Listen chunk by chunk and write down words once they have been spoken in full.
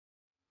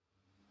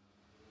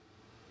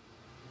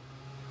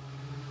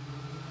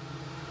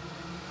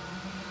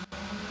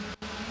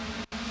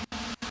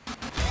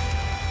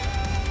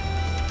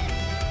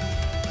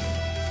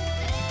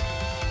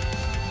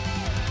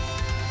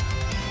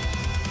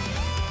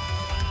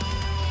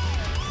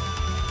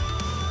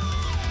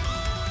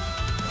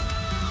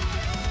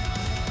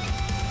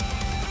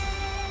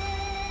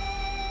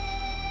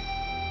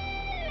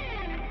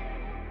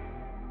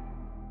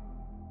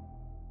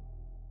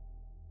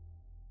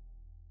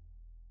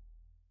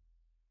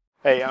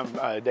Hey, I'm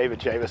David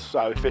Chavis.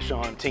 I fish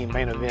on Team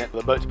Main Event.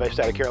 The boat's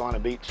based out of Carolina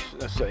Beach.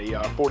 That's a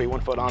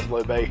 41-foot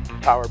Onslow Bay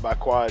powered by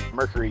quad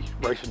Mercury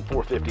racing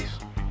 450s.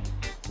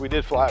 We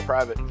did fly a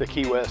private to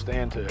Key West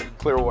and to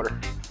Clearwater,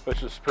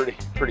 which was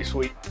pretty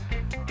sweet.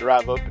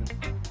 Drive up and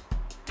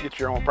get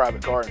your own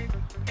private car and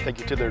take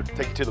you to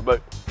the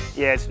boat.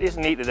 Yeah, it's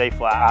neat that they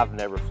fly. I've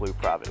never flew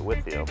private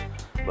with them,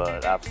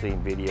 but I've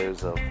seen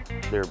videos of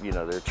their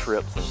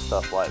trips and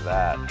stuff like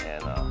that,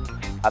 and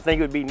I think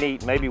it would be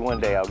neat. Maybe one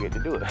day I'll get to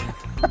do it.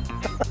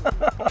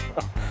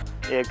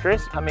 Yeah,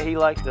 Chris, I mean, he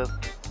likes to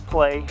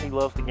play. He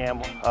loves to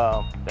gamble.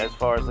 As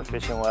far as the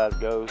fishing wise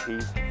goes,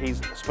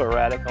 he's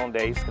sporadic on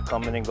days to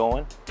coming and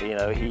going. You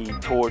know, he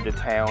toured the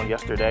town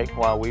yesterday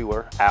while we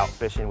were out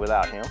fishing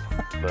without him.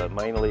 But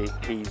mainly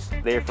he's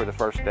there for the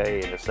first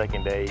day, and the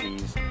second day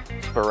he's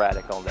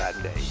sporadic on that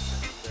day.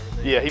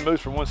 Yeah, he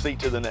moves from one seat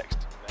to the next.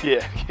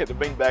 Yeah, get the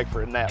bean bag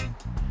for a nap.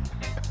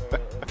 All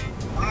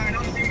right,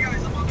 I'll see you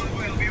guys. I'm on my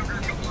way. I'll be over in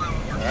a couple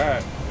hours. All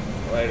right,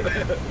 later.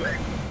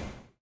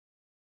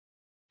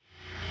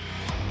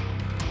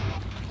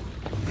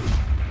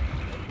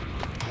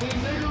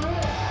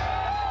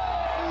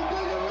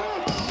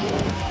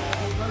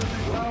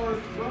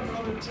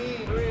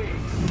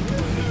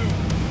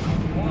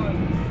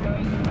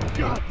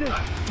 Got this.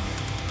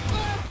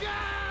 Let's go!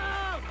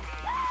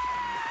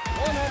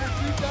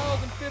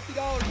 $102,050. Give it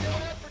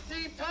up for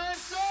Team Time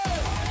Sir.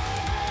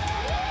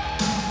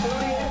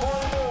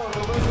 48.4. The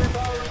Mercury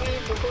Power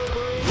Team for third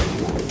grade.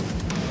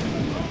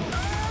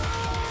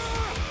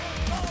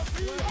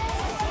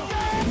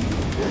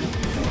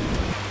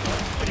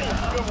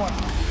 Good one.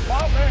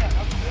 Wow, man.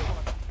 That's a good one.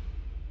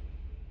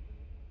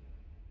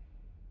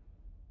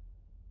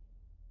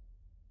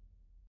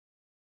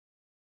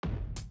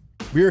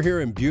 We're here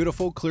in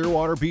beautiful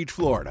Clearwater Beach,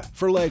 Florida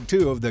for leg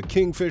 2 of the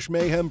Kingfish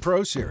Mayhem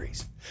Pro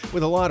Series.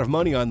 With a lot of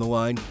money on the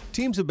line,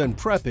 teams have been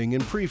prepping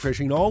and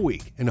pre-fishing all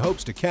week in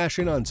hopes to cash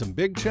in on some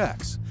big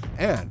checks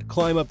and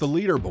climb up the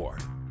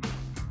leaderboard.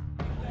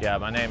 Yeah,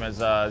 my name is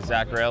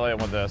Zach Rayleigh. I'm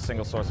with the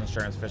Single Source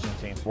Insurance Fishing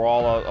Team. We're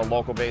all a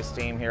local-based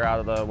team here out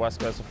of the west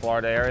coast of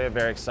Florida area.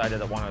 Very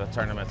excited that one of the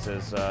tournaments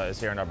is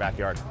here in our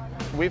backyard.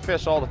 We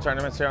fish all the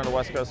tournaments here on the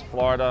west coast of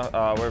Florida.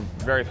 We're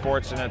very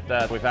fortunate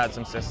that we've had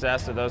some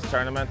success at those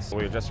tournaments.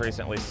 We were just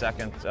recently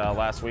second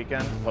last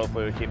weekend.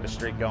 Hopefully we keep the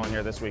streak going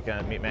here this weekend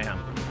at Meet Mayhem.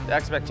 The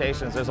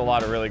expectations, there's a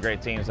lot of really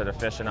great teams that are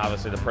fishing,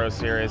 obviously the Pro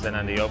Series and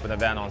then the Open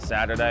event on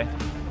Saturday.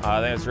 I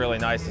think it's really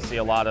nice to see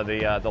a lot of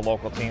the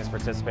local teams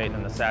participating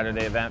in the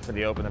Saturday event for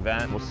the Open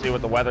event. We'll see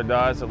what the weather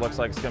does. It looks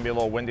like it's going to be a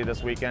little windy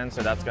this weekend,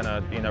 so that's going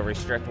to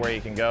restrict where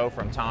you can go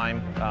from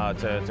time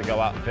to go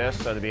out and fish.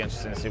 So it'll be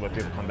interesting to see what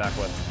people come back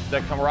with. The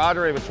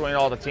camaraderie between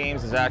all the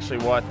teams is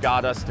actually what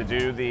got us to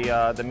do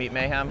the Meet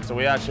Mayhem. So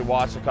we actually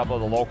watched a couple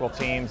of the local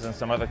teams and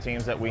some other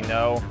teams that we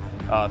know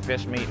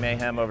fish Meet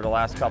Mayhem over the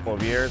last couple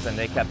of years, and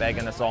they kept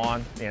egging us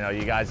on.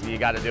 You guys, you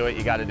got to do it,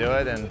 you got to do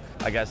it. And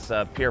I guess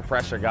peer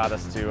pressure got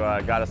us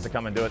to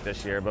come and do it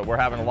this year. But we're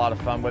having a lot of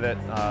fun with it.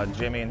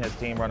 Jimmy and his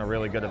team run a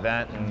really good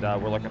event, and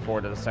we're looking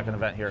forward to the second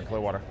event here in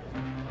Clearwater.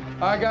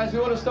 All right, guys, we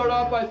want to start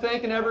off by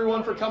thanking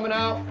everyone for coming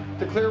out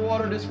to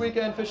Clearwater this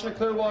weekend, fishing at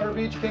Clearwater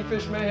Beach,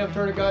 Kingfish Mayhem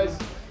tournament, guys.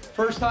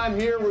 First time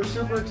here, we're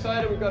super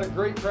excited. We've got a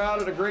great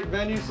crowd at a great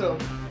venue, so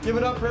give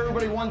it up for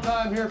everybody one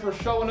time here for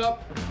showing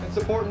up and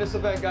supporting this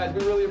event, guys.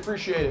 We really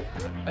appreciate it.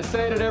 I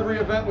say it at every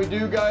event we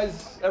do,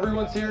 guys.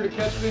 Everyone's here to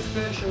catch big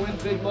fish and win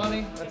big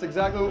money. That's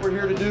exactly what we're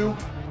here to do.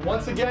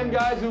 Once again,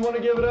 guys, we want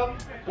to give it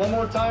up one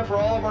more time for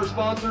all of our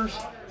sponsors.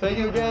 Thank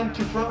you again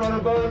to Front Runner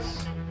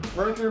Boats,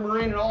 Mercury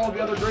Marine, and all of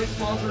the other great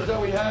sponsors that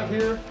we have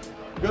here.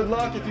 Good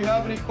luck. If you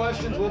have any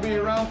questions, we'll be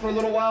around for a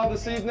little while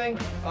this evening.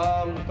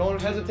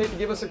 Don't hesitate to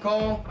give us a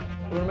call.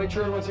 We want to make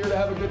sure everyone's here to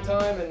have a good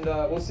time, and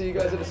we'll see you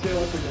guys at the scale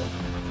this weekend.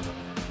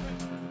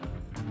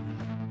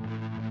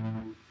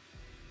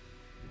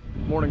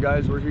 Morning,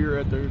 guys. We're here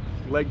at the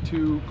Leg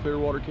 2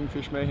 Clearwater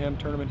Kingfish Mayhem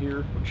tournament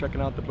here. We're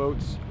checking out the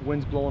boats.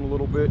 Wind's blowing a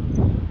little bit.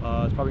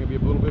 It's probably going to be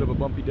a little bit of a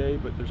bumpy day,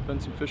 but there's been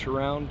some fish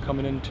around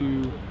coming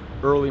into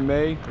early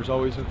May. There's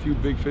always a few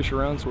big fish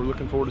around, so we're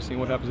looking forward to seeing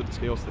what happens at the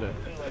scales today.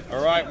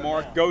 All right,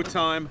 Mark, go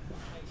time.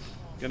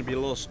 Going to be a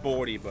little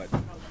sporty, but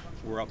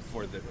we're up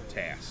for the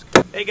task.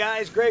 Hey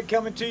guys, Greg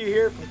coming to you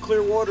here from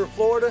Clearwater,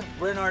 Florida.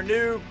 We're in our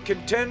new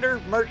contender,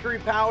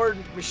 Mercury-powered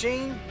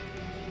machine.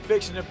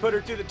 Fixing to put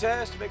her to the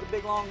test to make a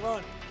big long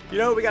run. You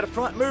know, we got a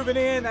front moving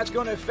in. That's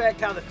going to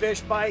affect how the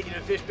fish bite. You know,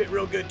 fish bit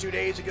real good 2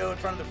 days ago in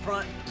front of the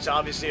front. It's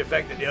obviously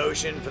affected the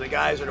ocean for the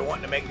guys that are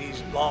wanting to make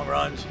these long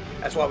runs.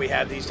 That's why we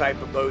have these type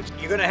of boats.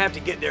 You're going to have to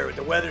get there, but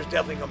the weather's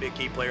definitely going to be a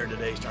key player in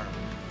today's tournament.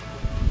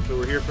 So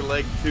we're here for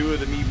leg 2 of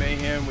the Meet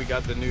Mayhem. We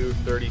got the new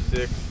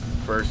 36,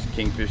 first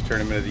Kingfish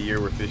tournament of the year.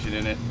 We're fishing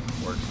in it.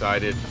 We're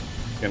excited.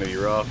 It's going to be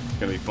rough. It's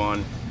going to be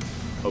fun.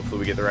 Hopefully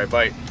we get the right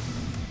bite.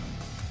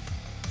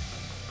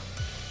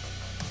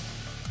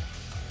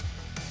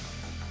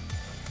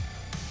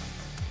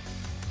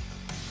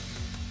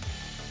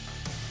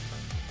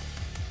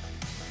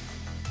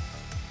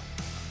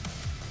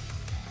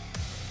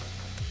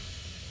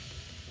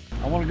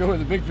 I want to go where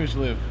the big fish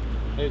live.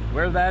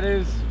 Where that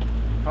is,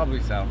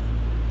 Probably south.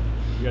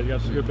 You guys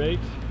got some good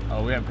baits?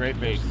 Oh, we have great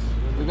baits.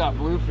 We got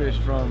bluefish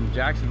from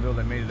Jacksonville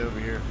that made it over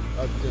here.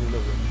 The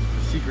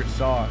secret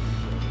sauce.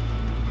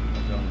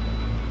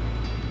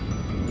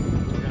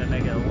 We're gonna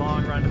make it a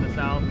long run to the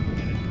south,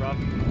 and it's rough,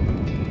 so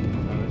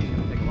it's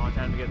gonna take a long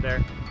time to get there.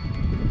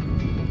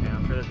 And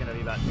I'm sure there's gonna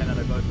be about 10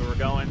 other boats where we're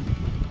going.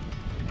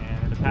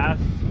 And in the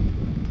past,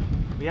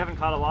 we haven't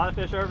caught a lot of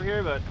fish over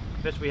here, but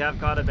fish we have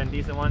caught have been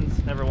decent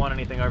ones. Never won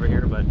anything over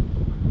here, but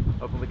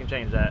hopefully we can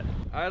change that.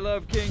 I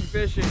love king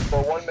fishing.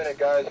 For 1 minute,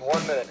 guys,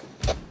 1 minute.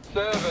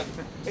 7,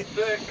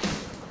 6,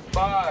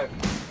 5,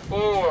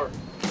 4,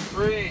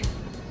 3,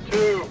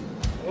 2,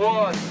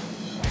 1.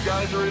 You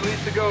guys are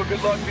released to go.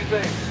 Good luck, be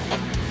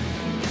safe.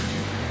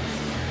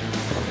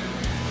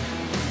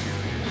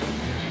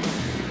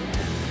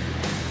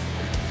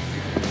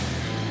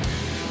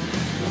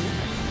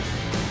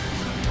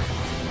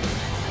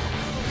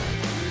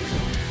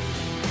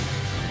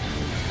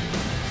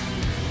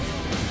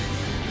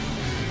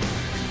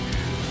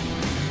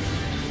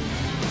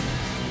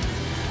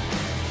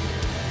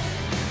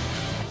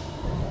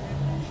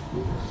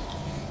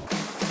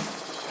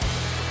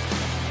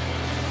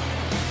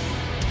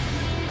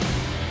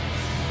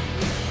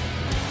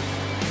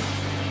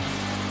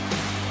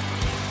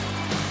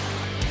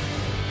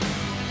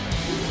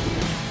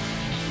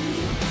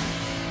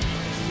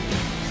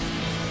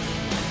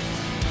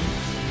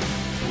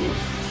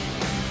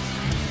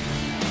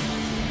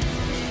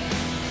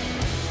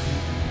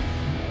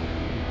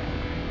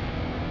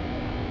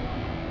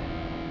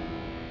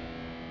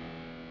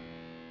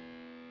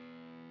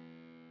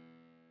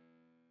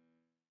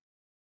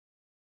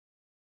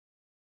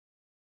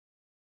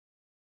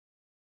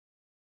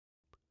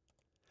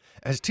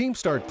 As teams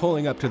start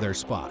pulling up to their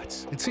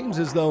spots, it seems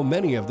as though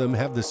many of them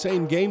have the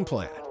same game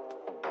plan.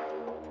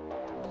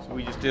 So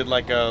we just did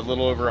like a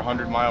little over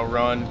 100-mile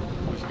run.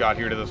 We just got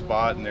here to the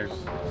spot, and there's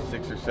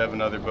 6 or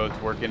 7 other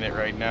boats working it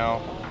right now.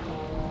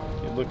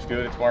 It looks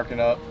good, it's marking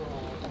up.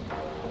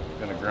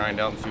 Gonna grind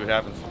out and see what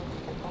happens.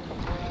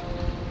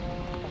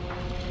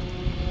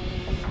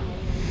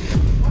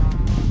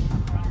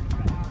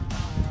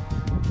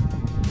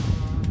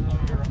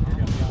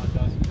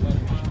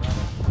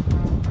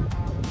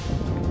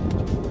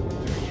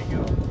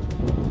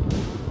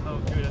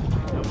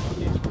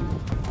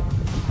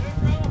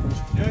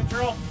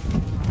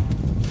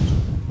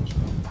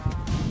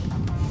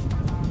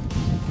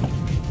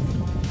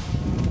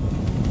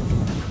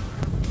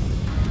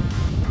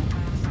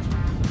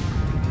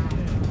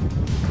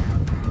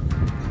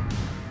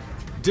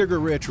 Digger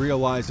Rich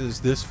realizes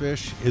this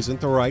fish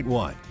isn't the right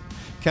one.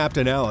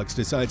 Captain Alex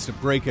decides to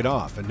break it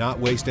off and not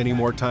waste any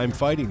more time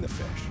fighting the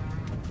fish.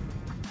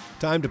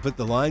 Time to put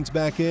the lines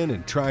back in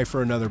and try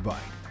for another bite.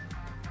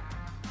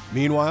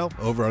 Meanwhile,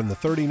 over on the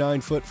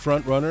 39-foot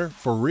front runner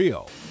for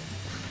Rio.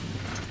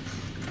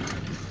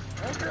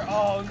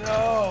 Oh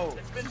no!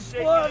 It's been She's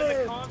shaking flooded.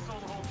 the console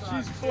the whole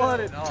time. She's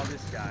flooded. Oh,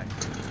 this guy.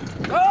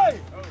 Hey!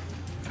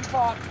 She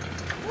popped.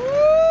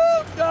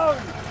 Woo! Go!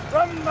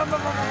 Rum, rum, rum,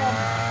 rum, rum.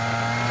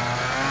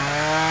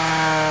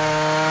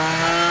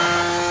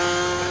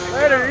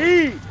 Let her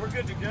eat. We're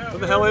good to go.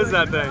 What the hell is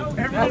that thing?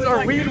 That's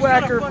our weed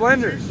whacker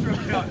blender.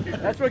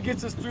 That's what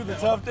gets us through the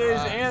tough days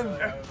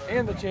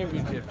and the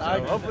championship.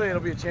 So hopefully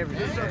it'll be a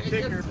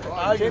championship.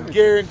 I can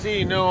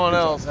guarantee no one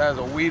else has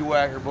a weed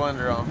whacker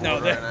blender on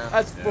board right now.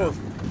 That's both.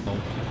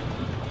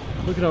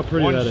 Look at how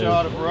pretty One that is.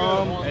 shot of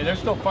rum. Hey, they're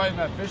still fighting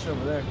that fish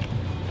over there.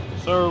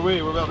 So are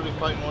we. We're about to be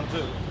fighting one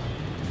too.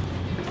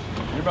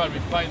 You're about to be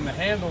fighting the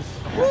handles.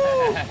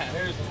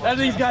 That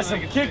thing's got some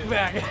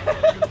kickback.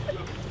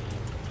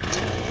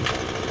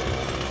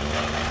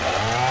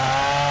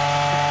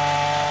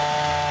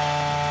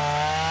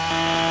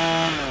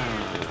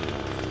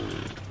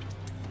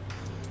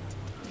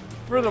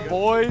 For the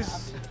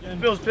boys.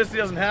 Phil's pissed he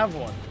doesn't have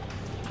one.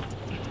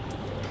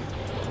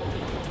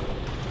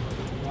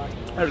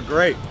 That's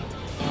great.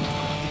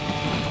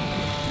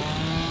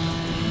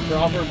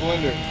 Proper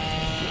blender.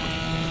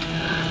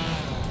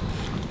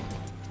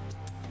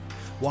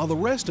 While the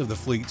rest of the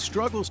fleet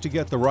struggles to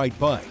get the right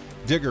bite,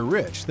 Digger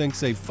Rich thinks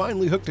they've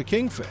finally hooked a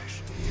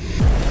kingfish.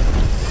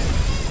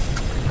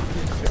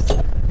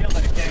 Feels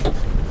like a king.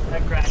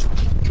 Head crack.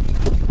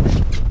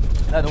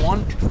 Is that the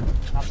one?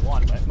 Not the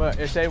one, But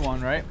it's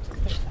A1, right?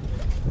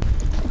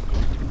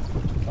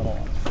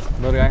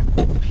 Another guy.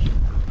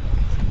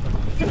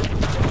 they're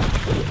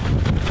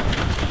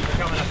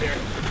coming up here. Is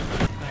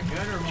that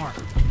good or more?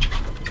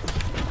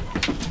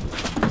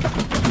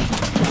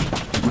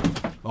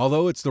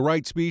 Although it's the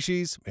right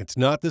species, it's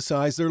not the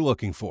size they're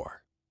looking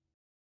for.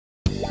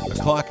 The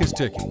clock is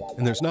ticking,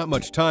 and there's not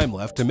much time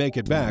left to make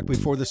it back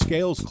before the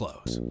scales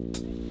close.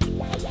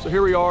 So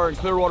here we are in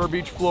Clearwater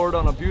Beach, Florida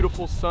on a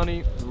beautiful,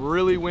 sunny,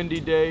 really windy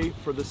day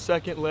for the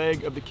second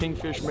leg of the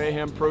Kingfish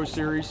Mayhem Pro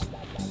Series.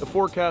 The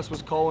forecast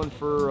was calling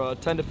for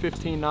 10 to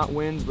 15 knot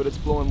winds, but it's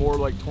blowing more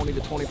like 20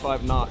 to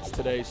 25 knots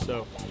today.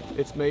 So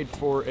it's made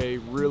for a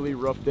really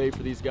rough day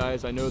for these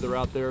guys. I know they're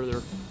out there,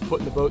 they're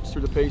putting the boats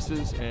through the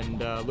paces and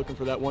looking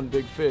for that one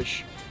big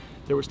fish.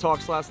 There was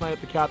talks last night at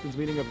the captain's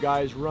meeting of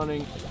guys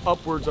running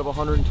upwards of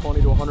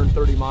 120 to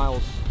 130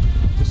 miles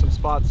to some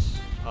spots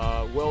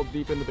well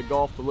deep into the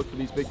Gulf to look for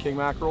these big king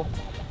mackerel,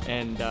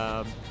 and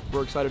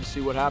we're excited to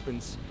see what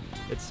happens.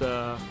 It's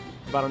about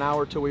an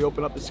hour till we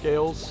open up the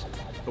scales.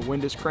 The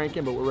wind is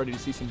cranking, but we're ready to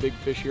see some big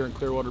fish here in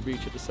Clearwater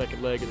Beach at the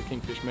second leg of the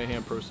Kingfish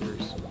Mayhem Pro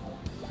Series.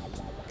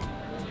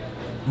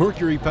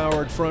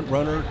 Mercury-powered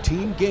front-runner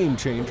Team Game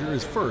Changer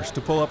is first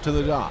to pull up to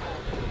the dock.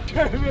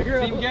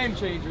 Team Game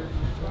Changer.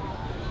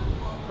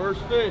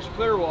 First fish,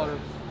 Clearwater.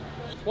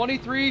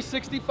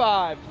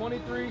 23.65.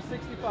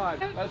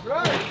 23.65. That's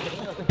right.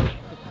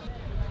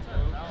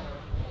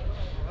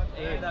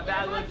 Hey, that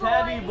bag looks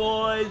heavy,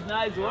 boys.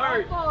 Nice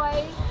work.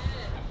 Boys.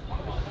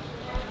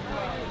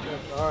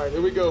 All right,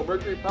 here we go.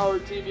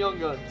 Mercury-powered Team Young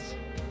Guns.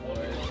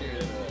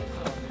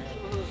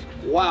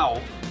 Wow.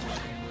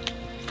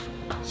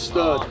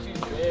 Stud.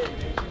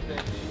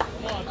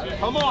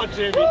 Come on,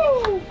 Jimmy.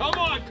 Woo! Come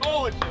on,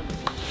 call it, Jimmy.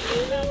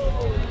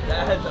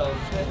 That's a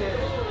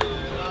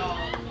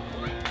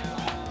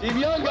Team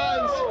Young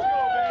Guns,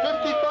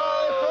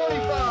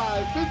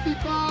 55-45,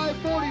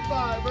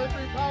 55-45.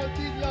 Mercury Power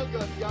Team Young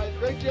Guns, guys.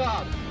 Great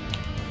job.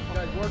 You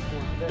guys worked for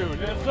it today.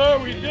 Yes, sir,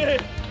 we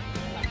did.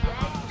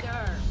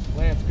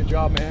 Lance, good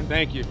job, man.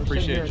 Thank you. We're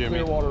Appreciate sitting it, here in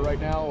Jimmy. Clearwater right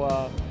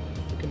now.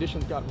 The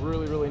conditions got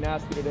really, really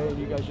nasty today, and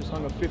you guys just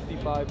hung a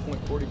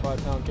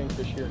 55.45 pound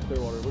kingfish here in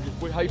Clearwater.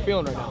 How you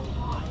feeling right now?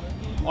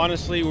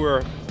 Honestly,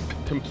 we're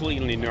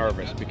completely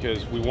nervous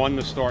because we won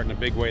the start in a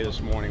big way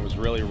this morning. It was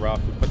really rough.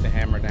 We put the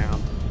hammer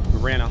down. We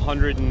ran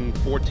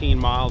 114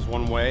 miles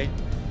one way.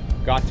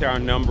 Got to our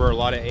number, a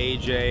lot of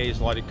AJs,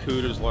 a lot of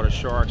cooters, a lot of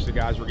sharks. The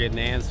guys were getting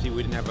antsy.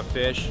 We didn't have a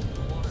fish.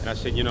 And I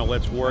said, you know,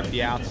 let's work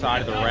the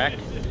outside of the wreck.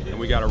 And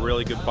we got a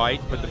really good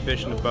bite, put the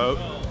fish in the boat.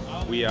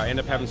 We ended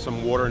up having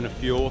some water in the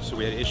fuel, so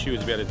we had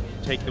issues. We had to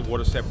take the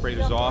water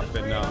separators off,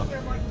 and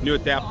knew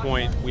at that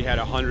point we had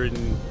a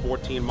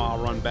 114-mile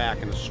run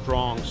back and a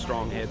strong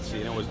head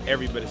sea. And it was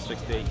every bit of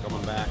 6 to 8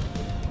 coming back.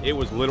 It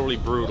was literally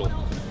brutal.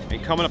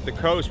 And coming up the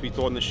coast, we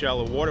thought in the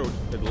shallow water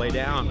would lay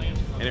down,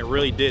 and it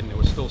really didn't. It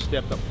was still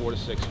stepped up 4 to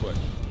 6 foot.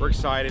 We're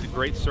excited,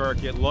 great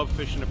circuit, love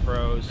fishing the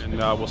pros, and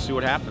we'll see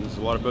what happens.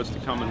 A lot of boats to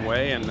come in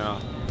way, and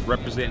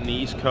representing the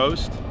East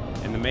Coast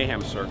and the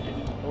Mayhem circuit.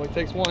 Only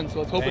takes one, so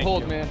let's hope it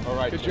holds, man. All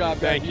right. Good job,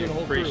 guys. Thank you.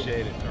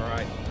 Appreciate it. All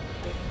right.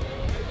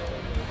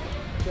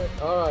 Okay.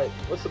 All right.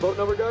 What's the boat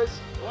number, guys?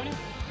 20.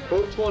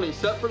 Boat 20.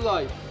 Set for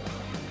life.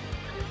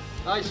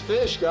 Nice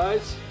fish,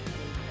 guys.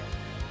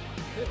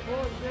 Hit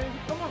forward, baby.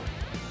 Come on.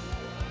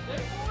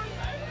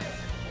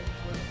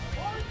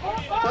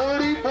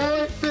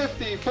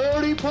 40.50.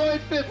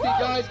 40.50,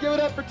 guys. Give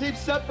it up for Team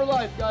Set for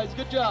Life, guys.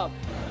 Good job.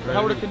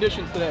 How were the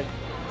conditions today?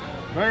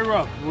 Very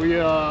rough.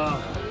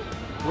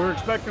 We're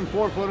expecting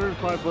 4-footers,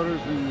 5-footers,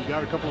 and we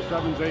got a couple of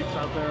 7s, 8s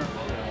out there.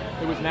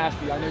 It was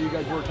nasty. I know you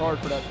guys worked hard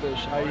for that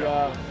fish.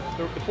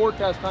 The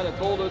forecast kind of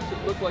told us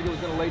it looked like it was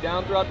going to lay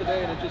down throughout the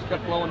day, and it just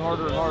kept blowing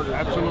harder and harder.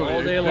 Absolutely. So,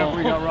 all day long.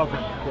 Definitely got rougher.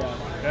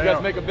 Yeah. You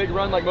guys make a big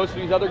run like most of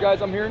these other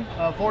guys, I'm hearing?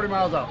 40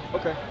 miles out.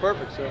 Okay,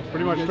 perfect. So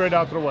pretty much straight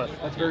out to the west.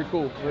 That's very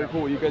cool. Very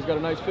cool. You guys got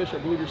a nice fish. I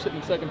believe you're sitting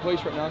in second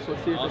place right now, so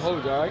let's see if it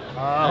holds, all right?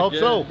 I hope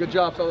so. Good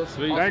job, fellas.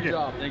 Sweet. Awesome Thank you.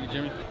 job. Thank you,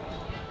 Jimmy.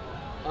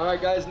 All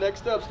right, guys,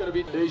 next up's going to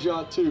be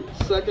Deja 2.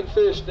 Second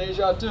fish,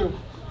 Deja 2.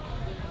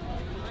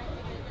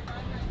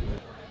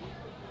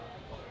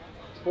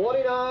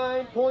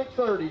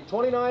 29.30.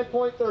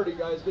 29.30,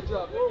 guys. Good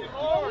job.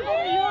 All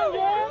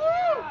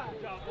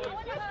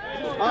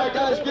right,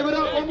 guys, give it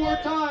up one more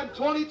time.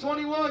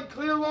 2021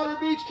 Clearwater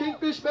Beach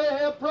Kingfish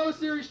Mayhem Pro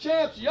Series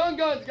champs. Young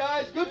Guns,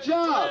 guys. Good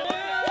job.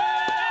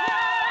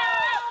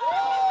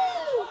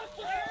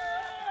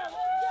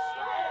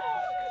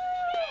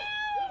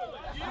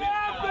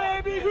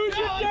 Yeah, baby. Who's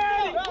your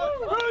daddy?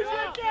 Who's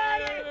your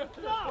daddy?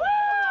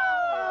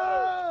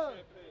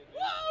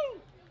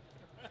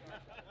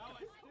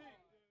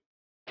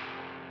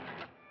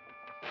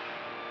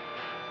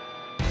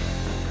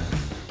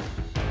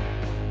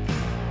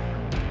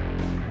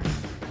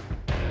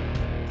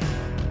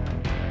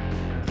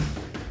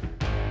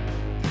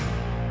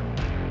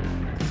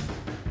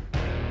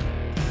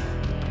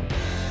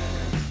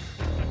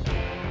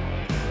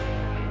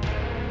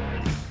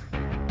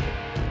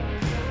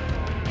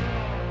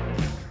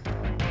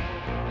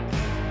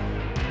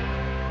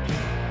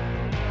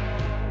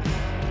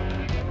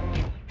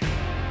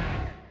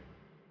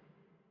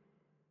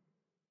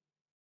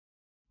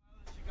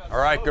 All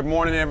right, good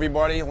morning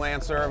everybody.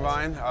 Lance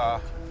Irvine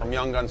from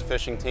Young Guns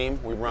Fishing Team.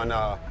 We run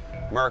a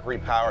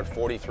Mercury-powered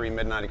 43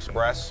 Midnight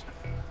Express.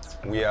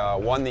 We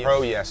won the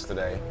Pro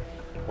yesterday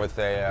with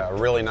a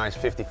really nice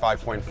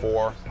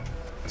 55.4.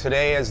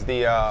 Today is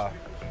the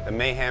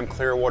Mayhem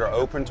Clearwater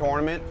Open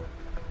Tournament.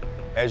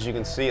 As you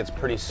can see, it's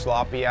pretty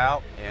sloppy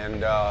out,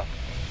 and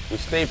we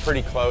stayed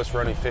pretty close. We're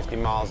only 50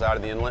 miles out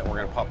of the inlet. We're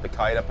gonna pop the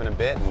kite up in a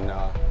bit and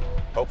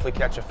hopefully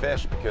catch a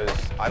fish, because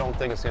I don't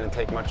think it's going to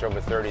take much over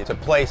 30 to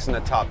place in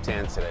the top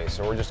 10 today.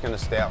 So we're just going to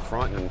stay out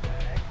front and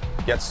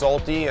get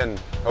salty, and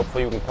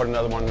hopefully we can put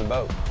another one in the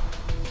boat.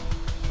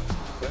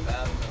 Good.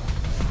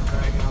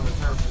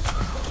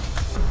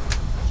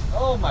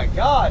 Oh my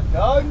God,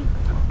 Doug.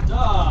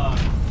 Dog.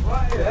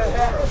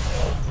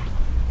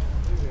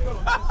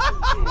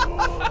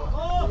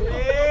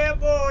 Yeah,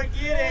 boy,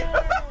 get it.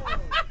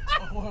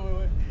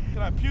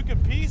 Can I puke in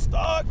peace,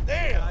 dog?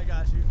 Damn. I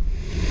got you.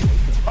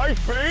 Tight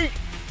feet.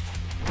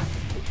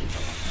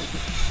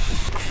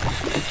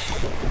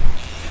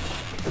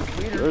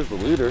 There's the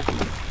leader.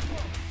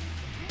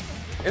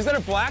 Is that a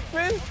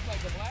blackfin?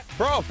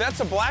 Bro, if that's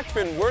a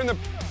blackfin, we're in the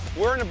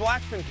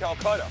blackfin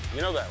Calcutta.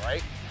 You know that,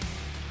 right?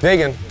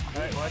 Vegan.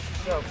 All right, watch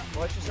yourself.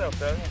 Watch yourself,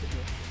 Doug.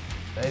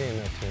 That ain't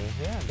no tuna.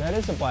 Yeah, that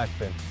is a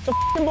blackfin. It's a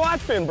f***ing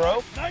blackfin,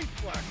 bro. Nice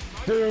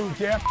blackfin. Dude,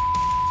 yeah.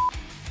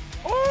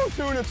 Oh,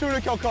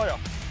 tuna Calcutta.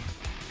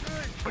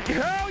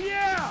 Hell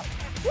yeah!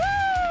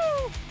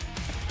 Woo!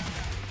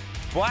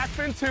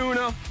 Blackfin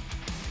tuna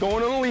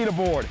going on the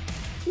leaderboard.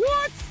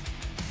 What?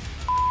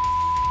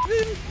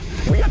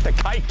 We got the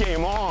kite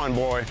game on,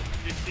 boy.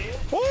 You see it?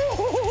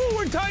 Oh,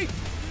 we're tight.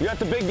 You got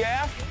the big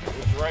gaff?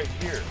 It's right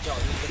here.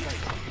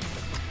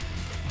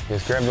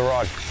 Just grab the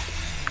rod.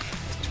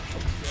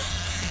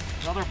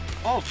 Another,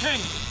 oh, king.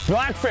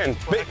 Blackfin,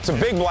 it's a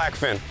big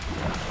blackfin.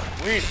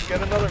 Sweet,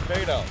 get another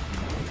bait out.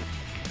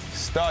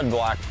 Stud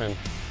blackfin.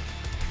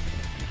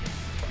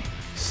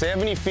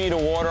 70 feet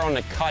of water on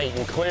the kite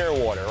in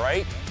Clearwater,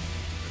 right?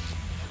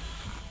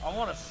 I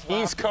want to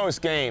slap. East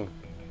Coast game.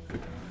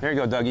 There you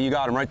go, Dougie. You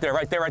got him right there,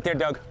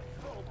 Doug.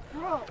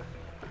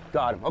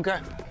 Got him, okay.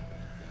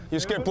 You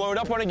just get blowed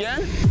up on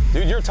again?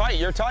 Dude, you're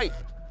tight.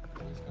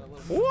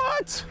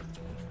 What?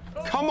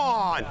 Come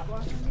on.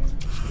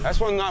 That's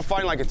one not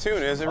fighting like a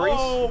tuna, is it, Reese?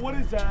 Oh, what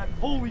is that?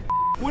 Holy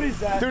what is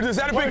that? Dude, is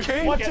that a big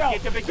king? Watch out.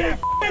 Get the big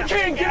gaff. Big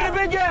king, get a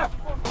big gaff.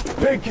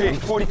 Big king,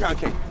 40-pound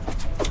king.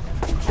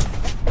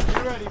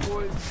 Get ready,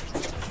 boys.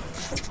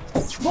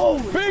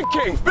 Holy. Big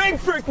king, big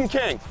freaking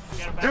king.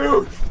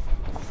 Dude,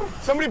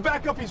 somebody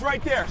back up, he's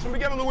right there.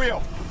 Somebody get on the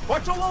wheel.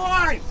 Watch all the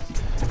lines.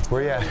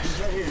 Where you at? He's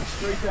right here,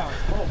 straight down.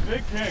 Oh,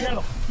 big king.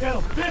 Get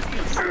him,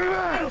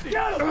 50.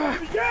 Get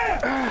him,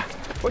 yeah.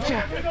 What's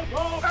that?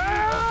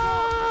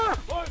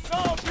 What's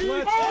up,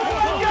 Let's go!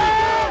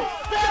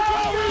 That's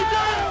what we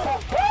do!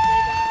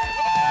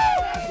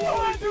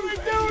 That's what we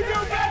do, you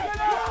guys!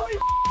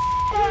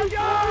 Oh my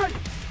God!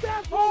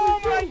 Oh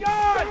my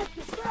God!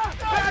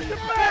 Back to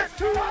back,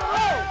 2 in a row!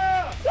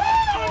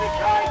 On the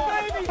kite,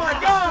 baby! Oh my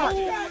God!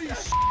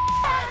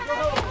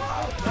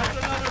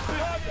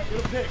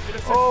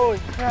 Holy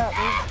crap,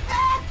 man.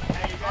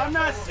 I'm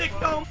not sick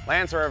though.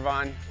 Lance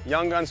Irvine,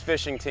 Young Guns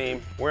fishing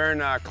team. We're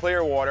in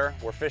Clearwater.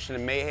 We're fishing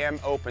the Mayhem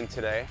Open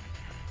today,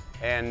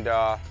 and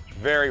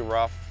very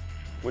rough.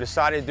 We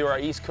decided to do our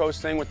East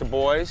Coast thing with the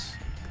boys,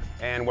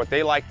 and what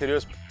they like to do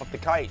is up the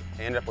kite.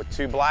 They end up with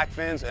 2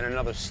 blackfins and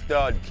another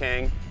stud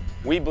king.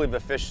 We believe the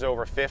fish is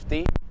over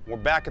 50. We're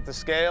back at the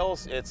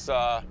scales. It's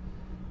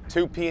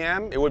 2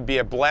 p.m. It would be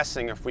a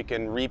blessing if we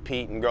can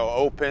repeat and go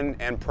open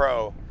and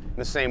pro in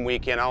the same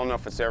weekend. I don't know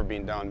if it's ever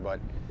been done, but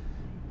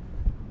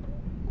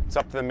it's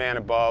up to the man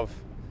above.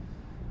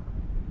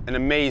 An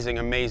amazing,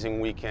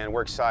 amazing weekend.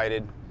 We're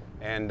excited.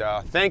 And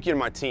thank you to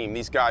my team.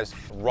 These guys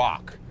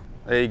rock.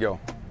 There you go.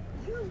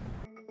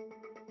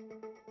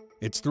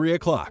 It's 3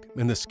 o'clock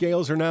and the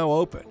scales are now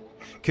open.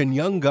 Can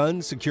Young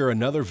Guns secure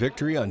another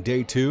victory on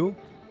day 2?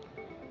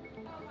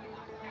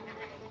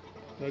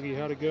 Dougie,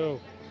 how'd it go?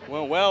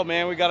 Went well,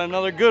 man. We got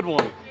another good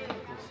one.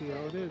 Let's see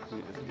how it is.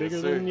 It's bigger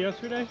than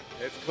yesterday?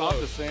 It's close.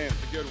 About the same.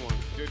 It's a good one.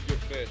 Good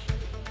fish.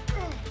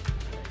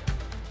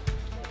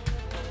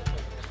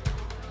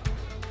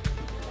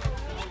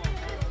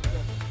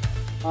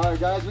 All right,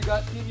 guys, we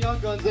got Team Young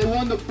Guns. They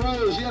won the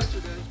pros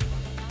yesterday.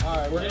 All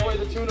right, we're going to weigh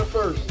the tuna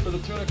first for the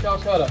tuna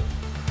Calcutta.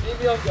 Team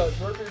Young Guns,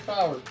 Mercury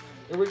Powered.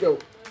 Here we go.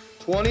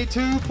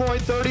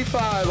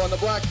 22.35 on the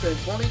blackfin.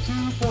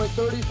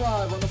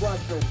 22.35 on the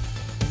blackfin.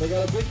 And they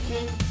got a big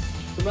king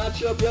to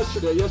match up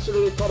yesterday.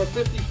 Yesterday they caught a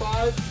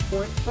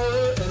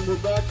 55.4, and we're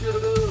back here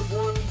today with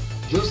one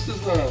just as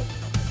low.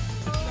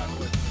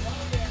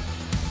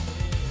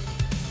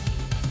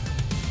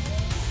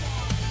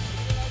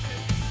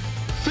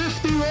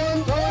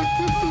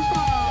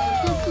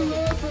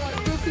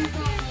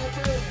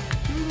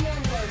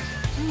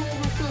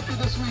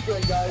 This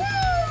weekend, guys.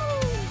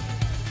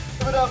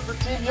 Give it up for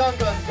Team Young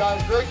Guns,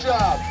 guys. Great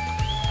job.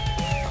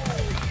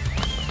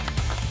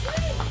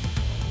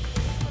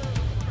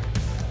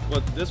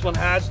 But this one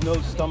has no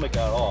stomach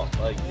at all.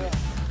 Like,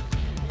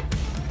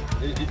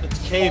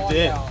 it's caved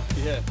in.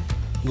 Yeah.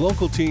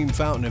 Local team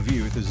Fountain of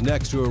Youth is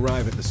next to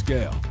arrive at the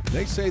scale.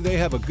 They say they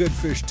have a good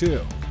fish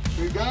too.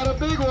 We got a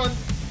big one.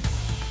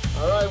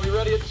 All right, we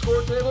ready at the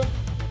score table?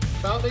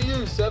 Fountain of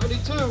Youth,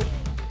 72.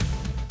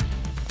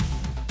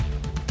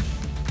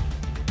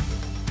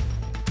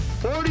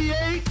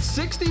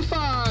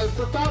 48.65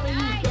 for Fountain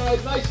of Youth,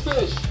 guys. Nice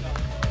fish.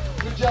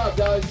 Good job,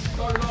 guys.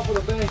 Starting off with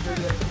a bang here.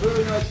 Some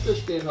really nice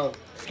fish being hung.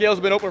 Scale's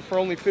been open for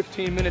only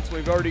 15 minutes, and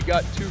we've already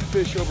got 2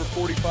 fish over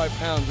 45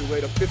 pounds. We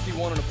weighed a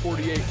 51 and a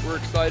 48. We're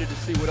excited to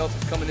see what else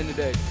is coming in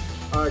today.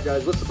 All right,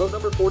 guys. What's the boat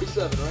number?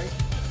 47, right?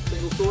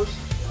 Single source?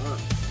 All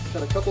right.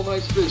 Got a couple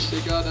nice fish.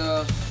 They got,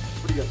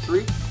 what do you got,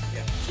 3?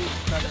 Yeah.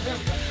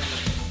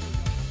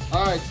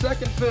 All right,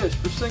 second fish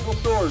for single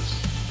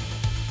source.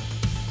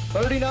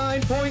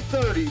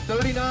 39.30,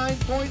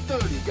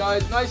 39.30.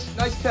 Guys,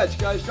 nice catch,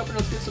 guys. Jump in,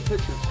 let's get some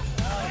pictures.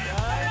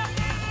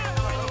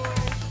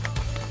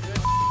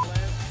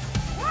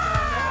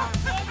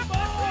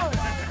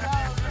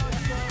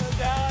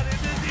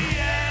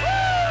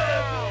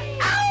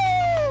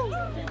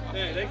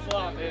 Hey, thanks a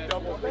lot, man.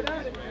 Double.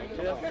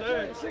 Yes,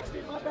 sir.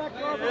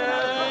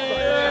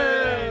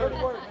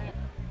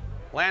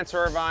 Lance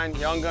Irvine,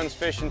 Young Guns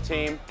Fishing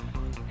Team.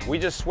 We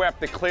just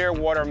swept the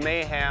Clearwater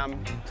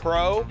Mayhem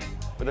Pro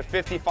with a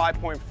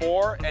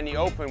 55.4 and the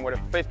Open with a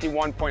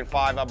 51.5,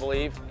 I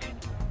believe.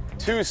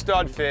 2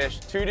 stud fish,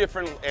 2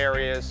 different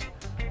areas,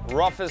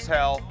 rough as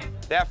hell.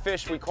 That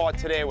fish we caught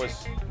today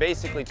was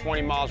basically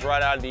 20 miles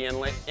right out of the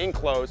inlet,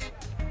 enclosed.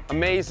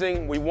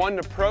 Amazing. We won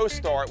the Pro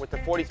start with the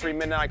 43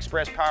 Midnight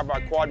Express powered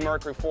by Quad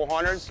Mercury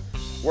 400s.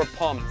 We're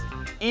pumped.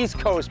 East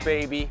Coast,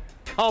 baby.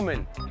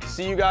 Coming.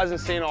 See you guys in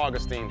St.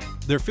 Augustine.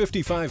 Their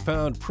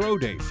 55-pound Pro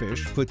Day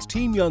fish puts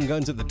Team Young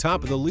Guns at the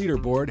top of the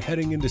leaderboard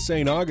heading into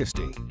St.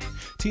 Augustine.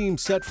 Team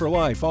Set for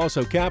Life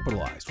also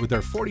capitalized with their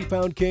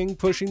 40-pound king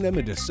pushing them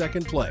into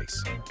second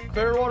place.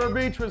 Clearwater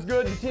Beach was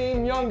good to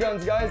Team Young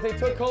Guns, guys. They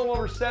took home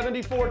over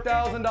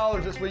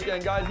 $74,000 this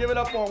weekend, guys. Give it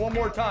up for them one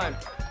more time.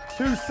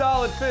 2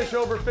 solid fish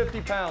over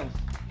 50 pounds.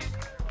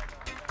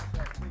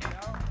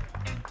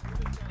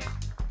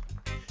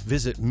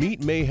 Visit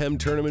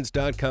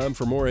meetmayhemtournaments.com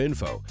for more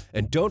info,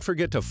 and don't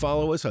forget to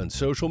follow us on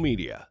social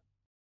media.